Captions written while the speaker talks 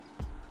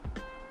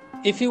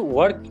If you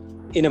work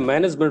in a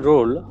management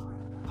role,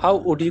 how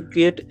would you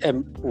create a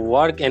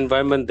work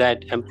environment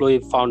that employee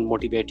found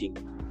motivating?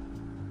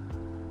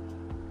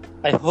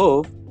 I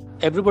hope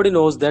everybody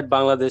knows that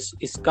Bangladesh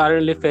is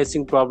currently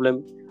facing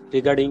problem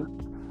regarding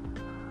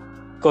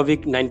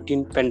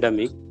COVID-19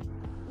 pandemic.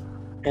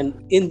 And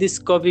in this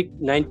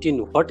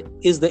COVID-19, what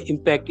is the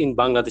impact in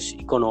Bangladesh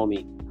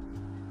economy?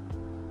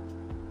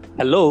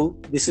 Hello,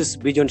 this is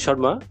Bijan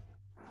Sharma.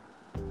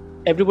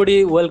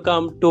 Everybody,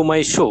 welcome to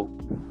my show.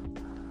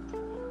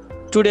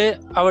 Today,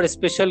 our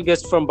special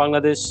guest from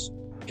Bangladesh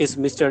is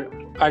Mr.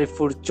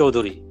 Arifur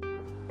Choudhury.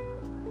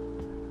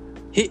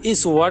 He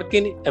is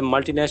working in a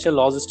multinational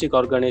logistic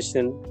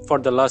organization for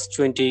the last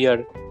 20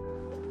 years.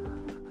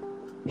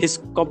 His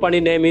company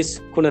name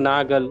is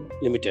Kunanagal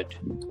Limited.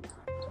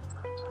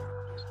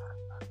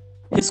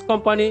 His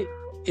company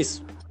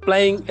is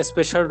playing a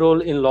special role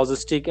in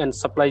logistic and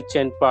supply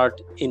chain part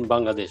in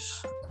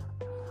Bangladesh.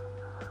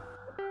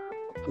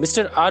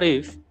 Mr.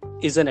 Arif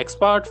is an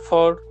expert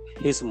for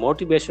his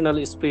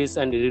motivational speech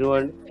and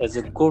renowned as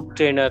a good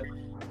trainer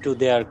to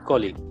their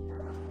colleague.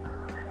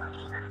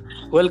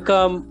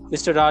 Welcome,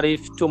 Mr.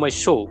 Arif, to my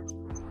show.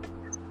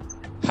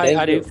 Hi, Thank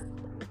Arif. you.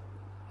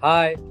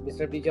 Hi,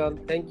 Mr.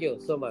 Bijan. Thank you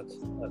so much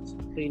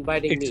for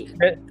inviting me.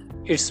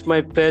 It's my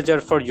pleasure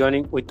for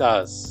joining with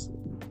us.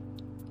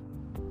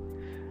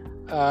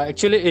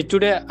 Actually,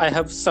 today I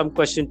have some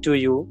question to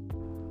you.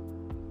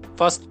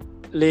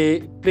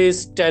 Firstly,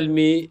 please tell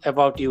me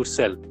about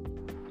yourself.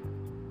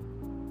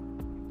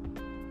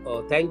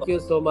 Oh, thank you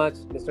so much,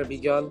 Mr.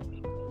 Bijan.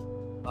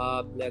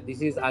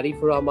 This is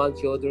Arifur Rahman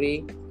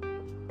Choudhury.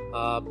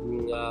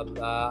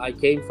 I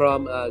came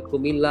from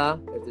Kumilla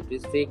as a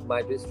district,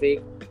 my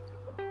district.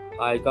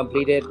 I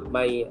completed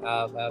my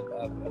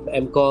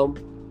MCOM,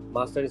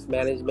 Master's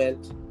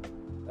Management,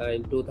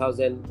 in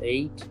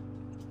 2008.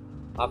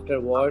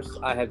 Afterwards,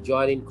 I have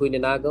joined in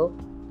Kunanagal,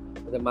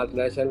 the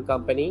multinational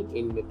company,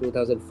 in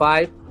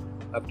 2005.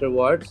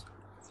 Afterwards,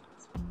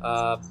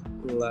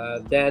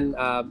 then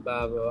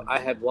I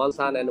have one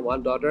son and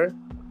one daughter.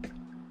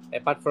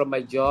 Apart from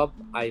my job,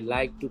 I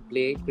like to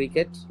play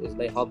cricket. It's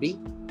my hobby.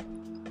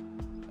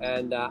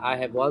 And I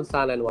have one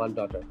son and one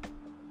daughter.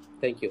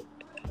 Thank you.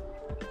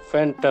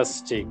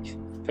 Fantastic,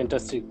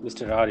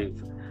 Mr. Arif.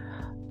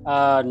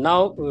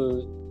 Now,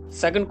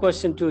 second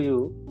question to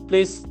you.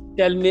 Please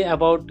tell me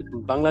about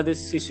Bangladesh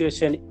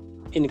situation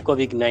in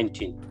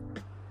COVID-19.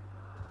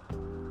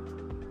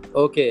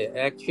 Okay,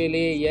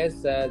 actually,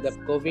 yes, the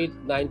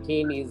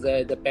COVID-19 is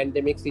the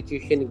pandemic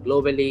situation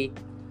globally,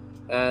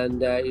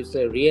 and it's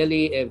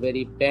really a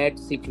very bad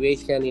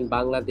situation in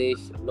Bangladesh,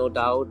 no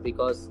doubt,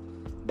 because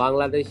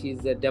Bangladesh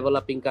is a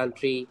developing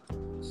country.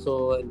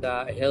 So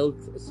the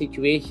health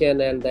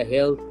situation and the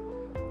health,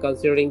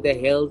 considering the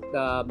health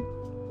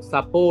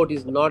support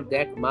is not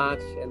that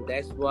much, and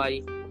that's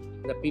why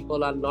the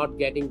people are not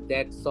getting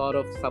that sort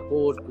of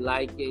support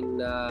like in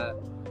the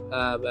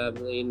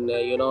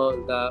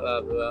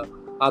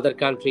other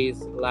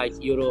countries like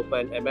Europe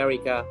and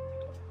America.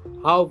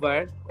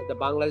 However, the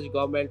Bangladesh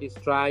government is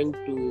trying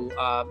to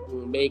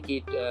make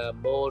it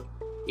more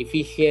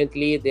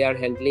efficiently. They are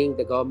handling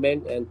the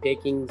government and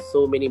taking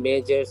so many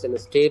measures and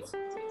steps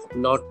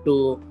not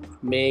to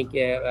make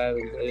a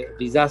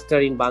disaster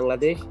in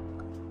Bangladesh.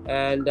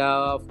 And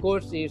of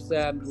course, it's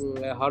a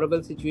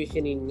horrible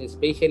situation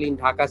especially in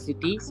Dhaka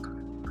city,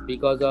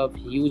 because of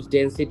huge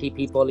density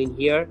people in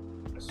here.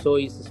 So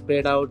it's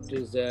spread out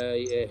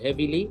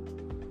heavily.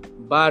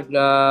 But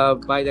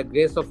by the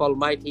grace of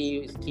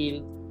Almighty,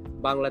 still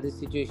Bangladesh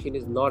situation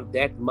is not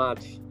that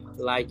much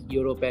like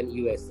Europe and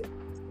USA.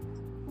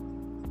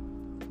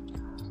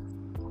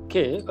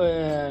 Okay,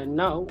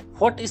 now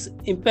what is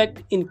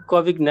impact in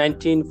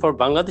COVID-19 for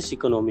Bangladesh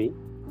economy?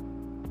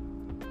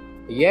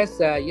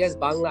 Yes, I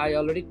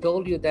already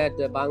told you that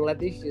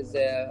Bangladesh is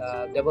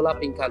a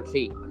developing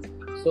country.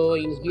 So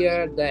in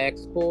here, the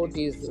export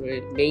is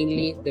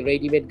mainly the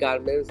ready-made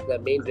garments. The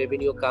main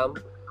revenue come,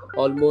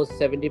 almost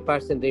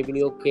 70%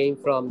 revenue came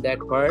from that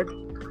part.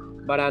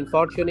 But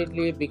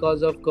unfortunately,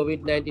 because of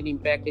COVID-19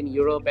 impact in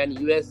Europe and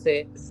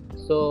USA,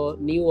 so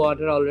new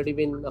order already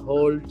been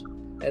held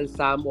and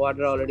some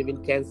order already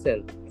been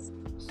cancelled.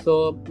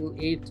 So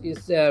it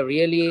is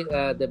really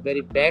the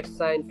very bad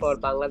sign for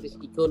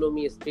Bangladesh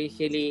economy,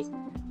 especially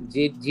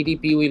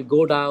GDP will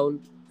go down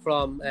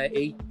from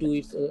 8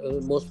 to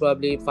most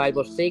probably 5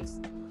 or 6.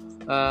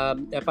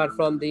 Apart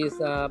from this,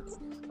 the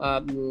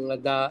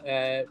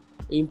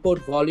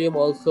import volume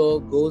also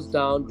goes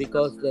down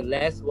because the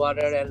less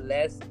water and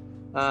less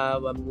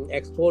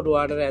export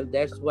water, and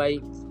that's why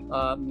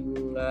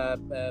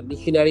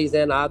machineries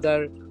and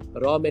other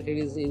raw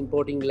materials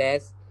importing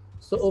less.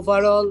 So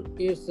overall,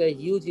 it's a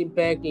huge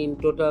impact in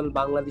total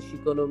Bangladesh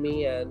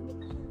economy, and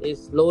it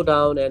slow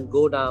down and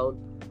go down.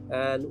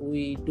 And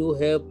we do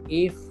hope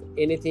if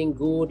anything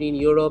good in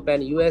Europe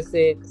and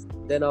USA,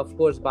 then of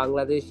course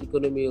Bangladesh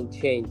economy will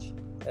change,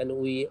 and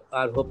we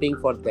are hoping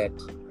for that.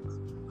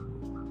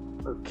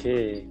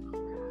 Okay.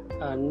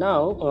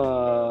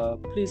 Now,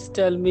 please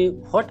tell me,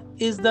 what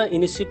is the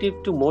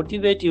initiative to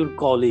motivate your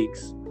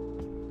colleagues?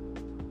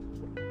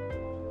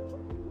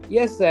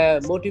 Yes,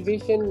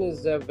 motivation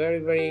is a very,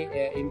 very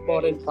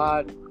important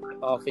part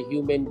of a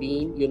human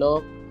being.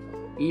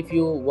 If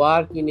you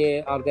work in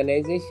a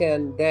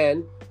organization,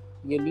 then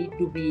you need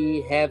to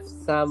be have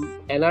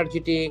some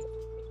energetic.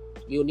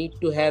 You need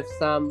to have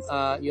some,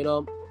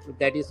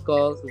 that is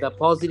called the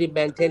positive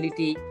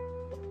mentality.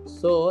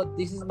 So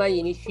this is my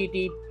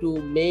initiative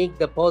to make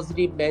the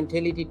positive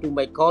mentality to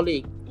my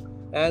colleague,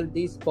 and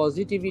this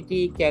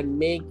positivity can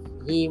make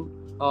him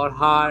or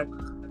her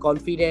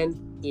confident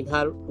in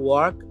her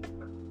work,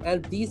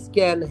 and this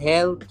can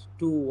help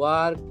to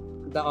work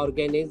the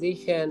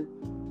organization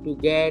to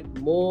get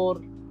more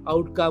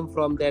outcome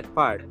from that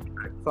part,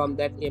 from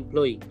that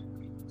employee.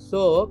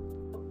 So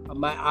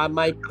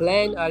my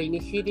plan or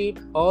initiative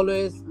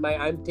always,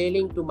 I'm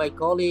telling to my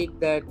colleague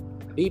that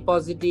be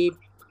positive,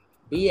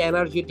 be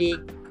energetic,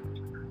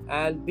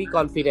 and be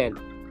confident.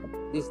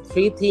 These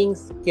three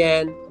things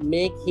can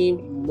make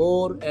him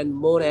more and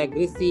more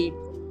aggressive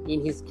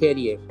in his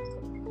career.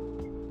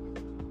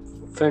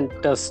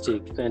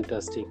 Fantastic,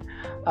 fantastic.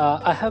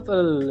 I have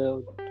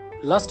a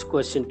last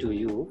question to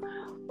you.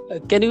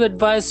 Can you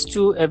advise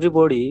to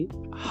everybody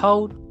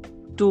how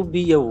to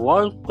be a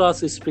world-class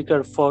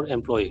speaker for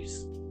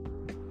employees?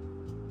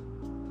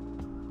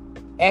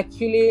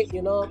 Actually,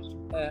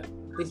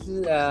 this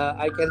is,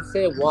 I can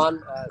say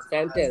one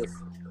sentence,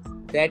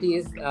 that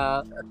is,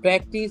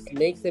 practice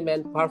makes a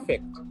man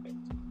perfect.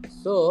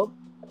 So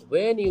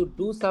when you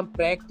do some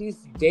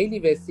practice daily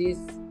basis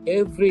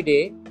every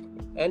day,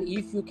 and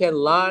if you can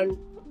learn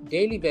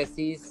daily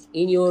basis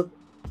in your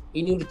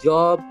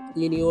job,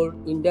 in your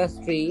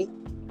industry,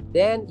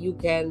 then you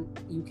can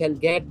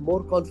get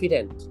more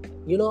confident.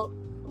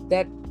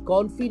 That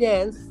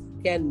confidence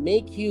can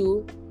make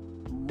you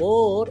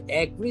more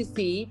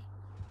aggressive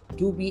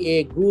to be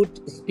a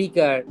good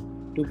speaker,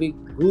 to be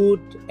good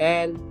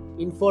and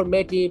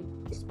informative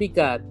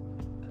speaker.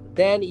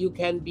 Then you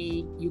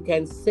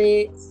can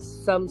say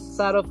some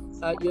sort of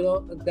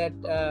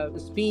that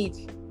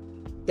speech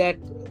that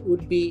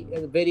would be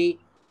very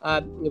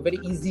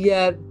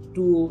easier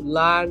to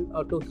learn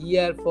or to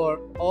hear for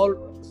all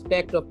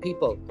aspect of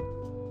people.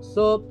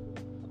 So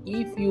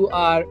if you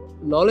are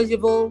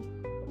knowledgeable,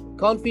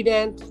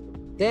 confident,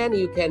 then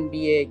you can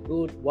be a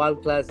good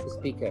world-class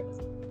speaker.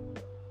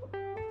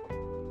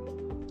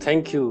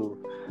 Thank you.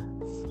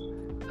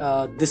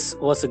 This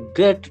was a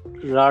great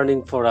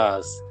learning for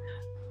us.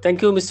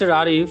 Thank you, Mr.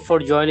 Arif, for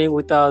joining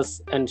with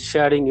us and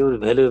sharing your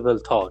valuable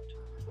thought.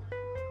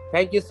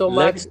 Thank you so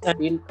much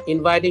in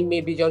inviting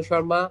me, Bijan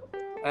Sharma,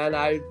 and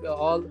I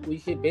all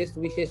wish best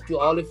wishes to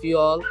all of you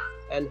all,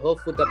 and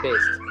hope for the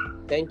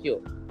best. Thank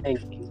you.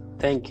 Thank you.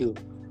 Thank you.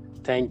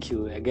 Thank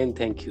you. Again,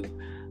 thank you.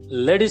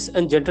 Ladies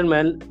and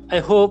gentlemen, I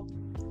hope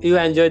you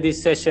enjoy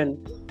this session.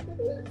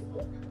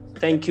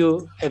 Thank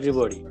you,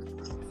 everybody.